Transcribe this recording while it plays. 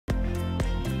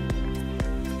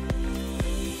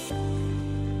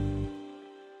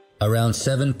Around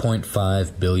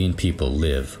 7.5 billion people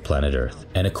live planet Earth,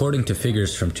 and according to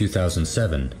figures from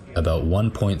 2007, about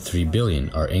 1.3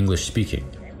 billion are English-speaking.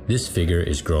 This figure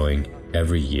is growing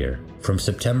every year. From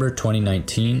September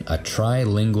 2019, a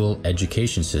trilingual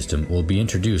education system will be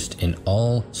introduced in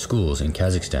all schools in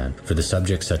Kazakhstan for the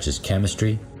subjects such as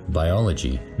chemistry,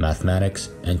 biology, mathematics,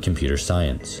 and computer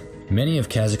science. Many of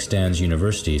Kazakhstan's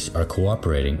universities are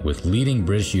cooperating with leading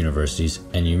British universities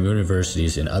and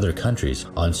universities in other countries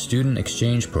on student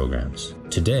exchange programs.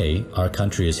 Today, our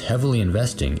country is heavily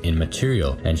investing in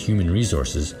material and human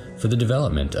resources for the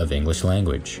development of English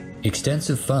language.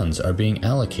 Extensive funds are being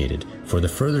allocated for the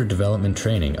further development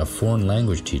training of foreign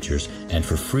language teachers and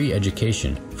for free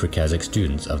education for Kazakh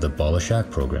students of the Balashak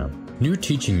program. New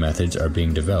teaching methods are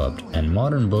being developed and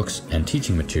modern books and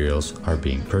teaching materials are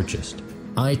being purchased.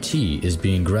 IT is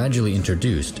being gradually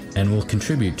introduced and will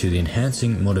contribute to the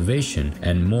enhancing motivation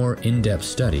and more in-depth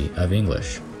study of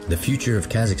English. The future of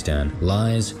Kazakhstan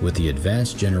lies with the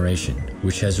advanced generation,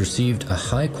 which has received a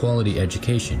high-quality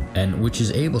education and which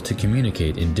is able to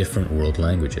communicate in different world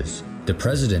languages. The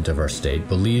president of our state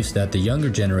believes that the younger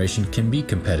generation can be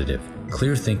competitive,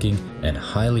 clear-thinking, and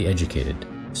highly educated.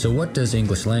 So what does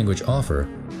English language offer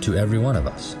to every one of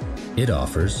us? It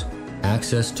offers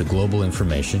access to global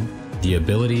information, the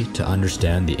ability to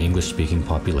understand the English-speaking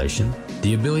population,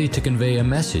 the ability to convey a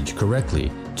message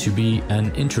correctly, to be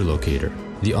an interlocutor,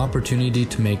 the opportunity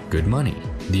to make good money,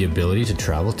 the ability to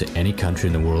travel to any country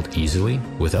in the world easily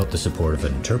without the support of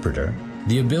an interpreter,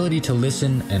 the ability to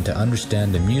listen and to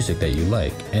understand the music that you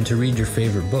like and to read your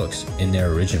favorite books in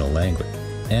their original language,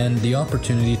 and the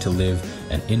opportunity to live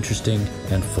an interesting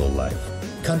and full life.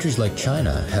 Countries like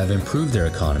China have improved their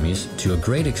economies to a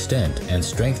great extent and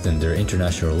strengthened their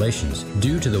international relations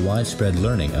due to the widespread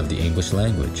learning of the English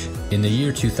language. In the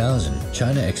year 2000,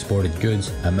 China exported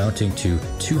goods amounting to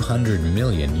 $200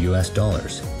 million.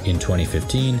 In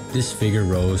 2015, this figure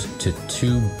rose to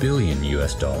 $2 billion.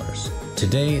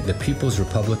 Today, the People's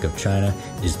Republic of China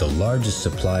is the largest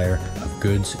supplier of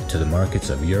goods to the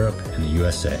markets of Europe and the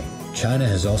USA. China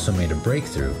has also made a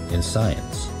breakthrough in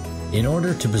science. In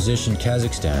order to position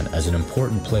Kazakhstan as an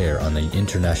important player on the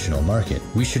international market,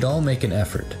 we should all make an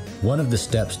effort. One of the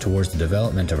steps towards the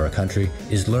development of our country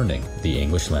is learning the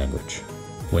English language.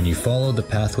 When you follow the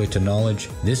pathway to knowledge,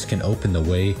 this can open the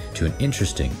way to an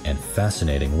interesting and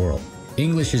fascinating world.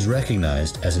 English is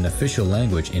recognized as an official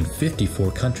language in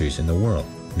 54 countries in the world.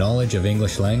 Knowledge of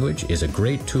English language is a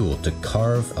great tool to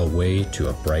carve a way to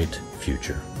a bright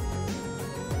future.